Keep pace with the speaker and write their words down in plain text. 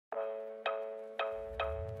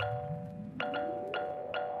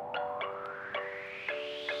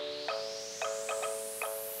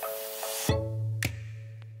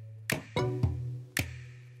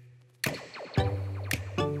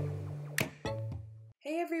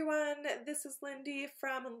this is Lindy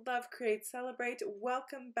from Love Create Celebrate.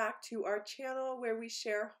 Welcome back to our channel where we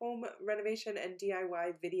share home renovation and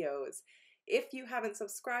DIY videos. If you haven't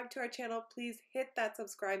subscribed to our channel, please hit that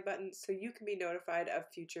subscribe button so you can be notified of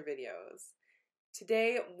future videos.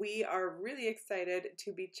 Today we are really excited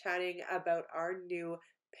to be chatting about our new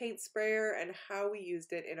paint sprayer and how we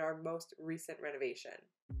used it in our most recent renovation.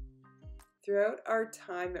 Throughout our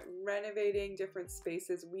time renovating different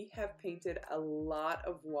spaces, we have painted a lot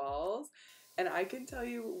of walls, and I can tell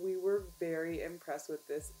you we were very impressed with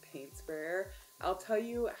this paint sprayer. I'll tell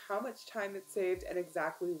you how much time it saved and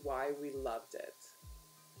exactly why we loved it.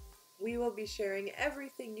 We will be sharing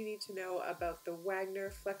everything you need to know about the Wagner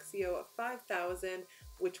Flexio 5000,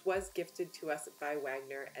 which was gifted to us by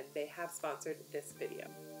Wagner, and they have sponsored this video.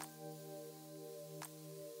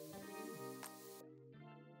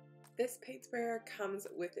 This paint sprayer comes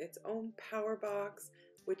with its own power box,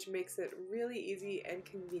 which makes it really easy and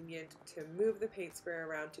convenient to move the paint sprayer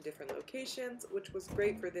around to different locations, which was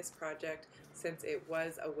great for this project since it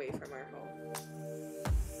was away from our home.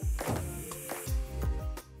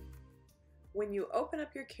 When you open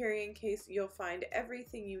up your carrying case, you'll find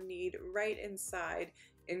everything you need right inside,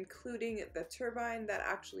 including the turbine that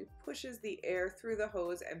actually pushes the air through the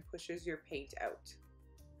hose and pushes your paint out.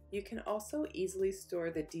 You can also easily store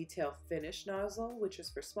the detail finish nozzle, which is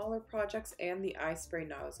for smaller projects, and the eye spray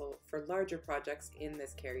nozzle for larger projects in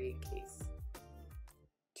this carrying case.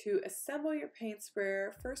 To assemble your paint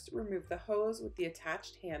sprayer, first remove the hose with the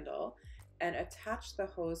attached handle and attach the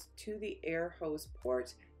hose to the air hose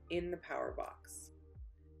port in the power box.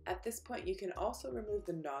 At this point, you can also remove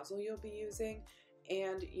the nozzle you'll be using,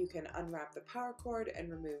 and you can unwrap the power cord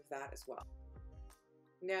and remove that as well.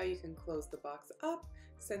 Now you can close the box up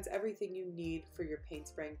since everything you need for your paint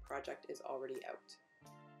spraying project is already out.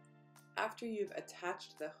 After you've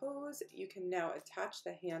attached the hose, you can now attach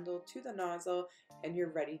the handle to the nozzle and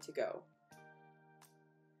you're ready to go.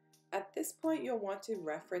 At this point, you'll want to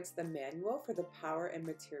reference the manual for the power and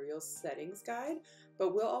materials settings guide,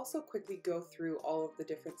 but we'll also quickly go through all of the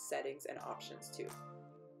different settings and options too.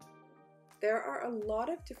 There are a lot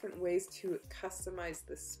of different ways to customize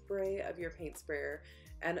the spray of your paint sprayer,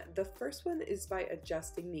 and the first one is by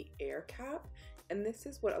adjusting the air cap, and this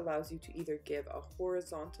is what allows you to either give a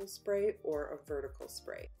horizontal spray or a vertical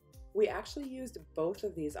spray. We actually used both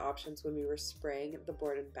of these options when we were spraying the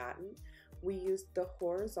board and batten. We used the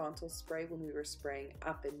horizontal spray when we were spraying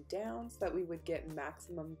up and down so that we would get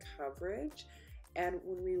maximum coverage, and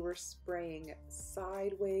when we were spraying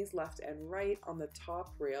sideways, left and right on the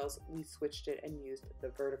top rails, we switched it and used the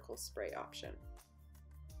vertical spray option.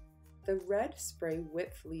 The red spray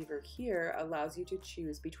width lever here allows you to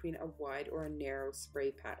choose between a wide or a narrow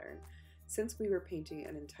spray pattern. Since we were painting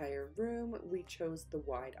an entire room, we chose the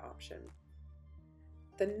wide option.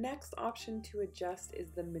 The next option to adjust is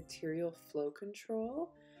the material flow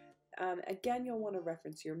control. Again, you'll want to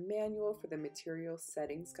reference your manual for the material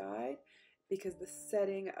settings guide, because the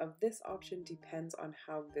setting of this option depends on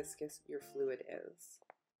how viscous your fluid is.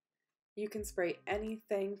 You can spray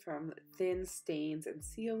anything from thin stains and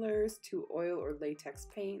sealers to oil or latex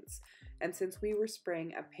paints, and since we were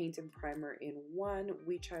spraying a paint and primer in 1,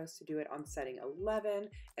 we chose to do it on setting 11,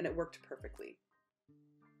 and it worked perfectly.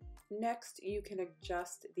 Next, you can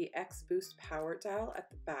adjust the X Boost power dial at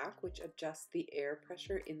the back, which adjusts the air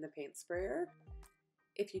pressure in the paint sprayer.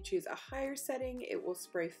 If you choose a higher setting, it will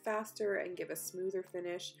spray faster and give a smoother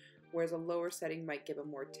finish, whereas a lower setting might give a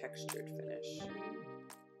more textured finish.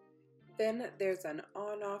 Then there's an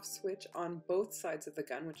on-off switch on both sides of the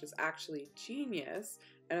gun, which is actually genius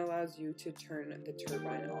and allows you to turn the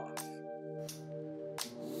turbine off.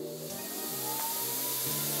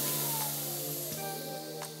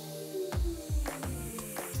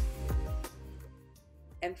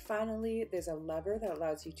 And finally, there's a lever that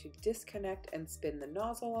allows you to disconnect and spin the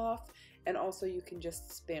nozzle off, and also you can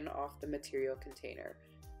just spin off the material container.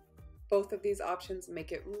 Both of these options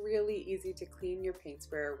make it really easy to clean your paint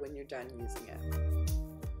sprayer when you're done using it.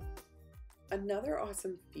 Another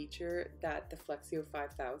awesome feature that the Flexio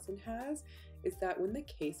 5000 has is that when the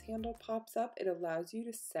case handle pops up, it allows you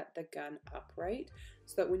to set the gun upright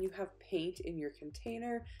so that when you have paint in your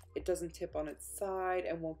container, it doesn't tip on its side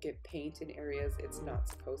and won't get paint in areas it's not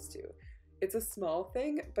supposed to. It's a small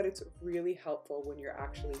thing, but it's really helpful when you're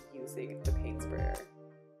actually using the paint sprayer.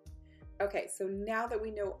 Okay, so now that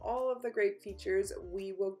we know all of the great features,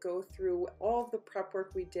 we will go through all of the prep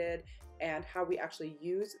work we did and how we actually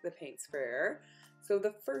use the paint sprayer. So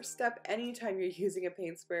the first step anytime you're using a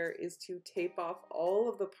paint sprayer is to tape off all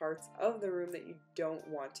of the parts of the room that you don't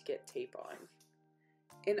want to get tape on.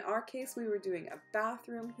 In our case, we were doing a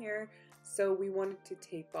bathroom here, so we wanted to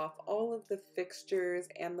tape off all of the fixtures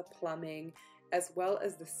and the plumbing, as well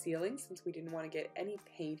as the ceiling, since we didn't want to get any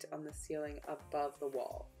paint on the ceiling above the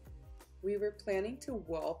wall. We were planning to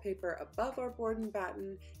wallpaper above our board and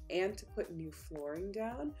batten and to put new flooring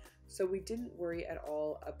down, so we didn't worry at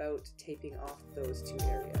all about taping off those two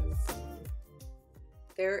areas.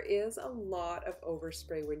 There is a lot of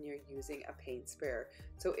overspray when you're using a paint sprayer,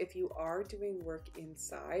 so if you are doing work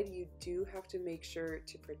inside, you do have to make sure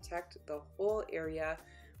to protect the whole area.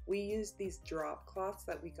 We used these drop cloths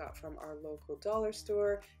that we got from our local dollar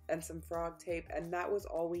store and some frog tape, and that was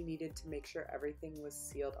all we needed to make sure everything was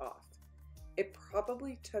sealed off. It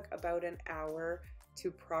probably took about an hour to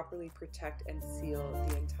properly protect and seal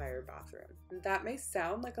the entire bathroom. That may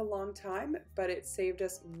sound like a long time, but it saved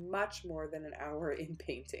us much more than an hour in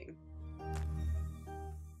painting.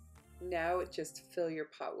 Now just fill your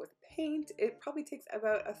pot with paint. It probably takes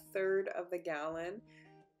about 1/3 of the gallon.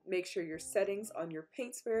 Make sure your settings on your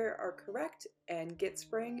paint sprayer are correct and get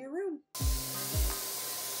spraying your room.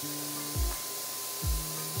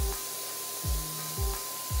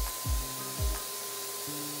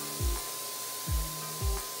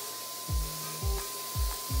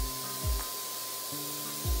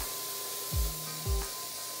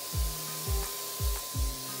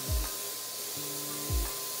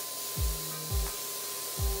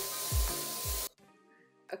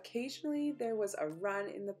 Occasionally there was a run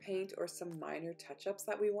in the paint or some minor touch-ups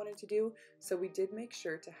that we wanted to do, so we did make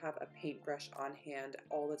sure to have a paintbrush on hand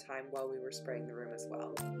all the time while we were spraying the room as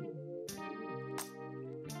well.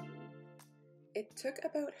 It took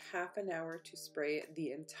about half an hour to spray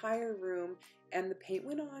the entire room, and the paint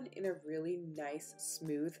went on in a really nice,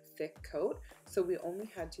 smooth, thick coat, so we only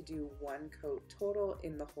had to do 1 coat total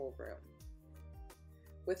in the whole room.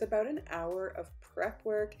 With about an hour of prep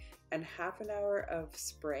work and half an hour of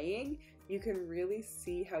spraying, you can really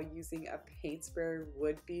see how using a paint sprayer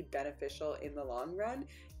would be beneficial in the long run,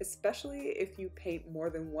 especially if you paint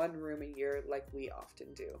more than 1 room a year like we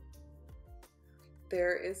often do.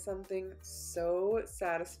 There is something so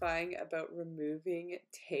satisfying about removing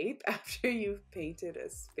tape after you've painted a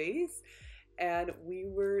space, and we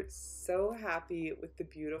were so happy with the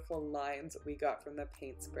beautiful lines we got from the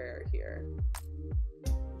paint sprayer here.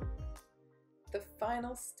 The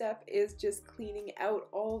final step is just cleaning out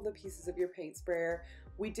all the pieces of your paint sprayer.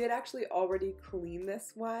 We did actually already clean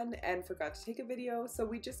this one and forgot to take a video, so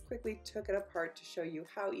we just quickly took it apart to show you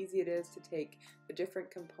how easy it is to take the different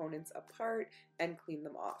components apart and clean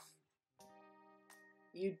them off.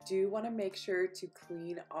 You do want to make sure to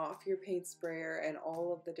clean off your paint sprayer and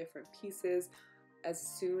all of the different pieces as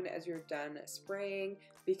soon as you're done spraying,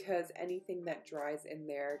 because anything that dries in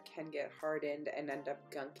there can get hardened and end up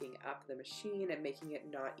gunking up the machine and making it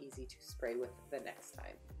not easy to spray with the next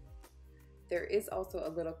time. There is also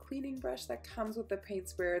a little cleaning brush that comes with the paint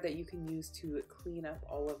sprayer that you can use to clean up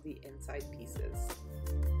all of the inside pieces.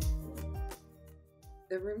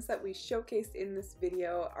 The rooms that we showcased in this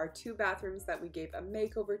video are 2 bathrooms that we gave a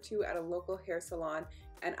makeover to at a local hair salon,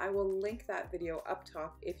 and I will link that video up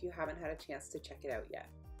top if you haven't had a chance to check it out yet.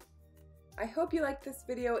 I hope you liked this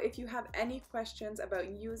video. If you have any questions about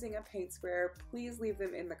using a paint sprayer, please leave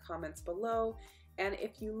them in the comments below. And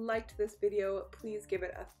if you liked this video, please give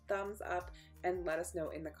it a thumbs up and let us know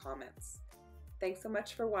in the comments. Thanks so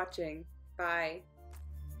much for watching. Bye.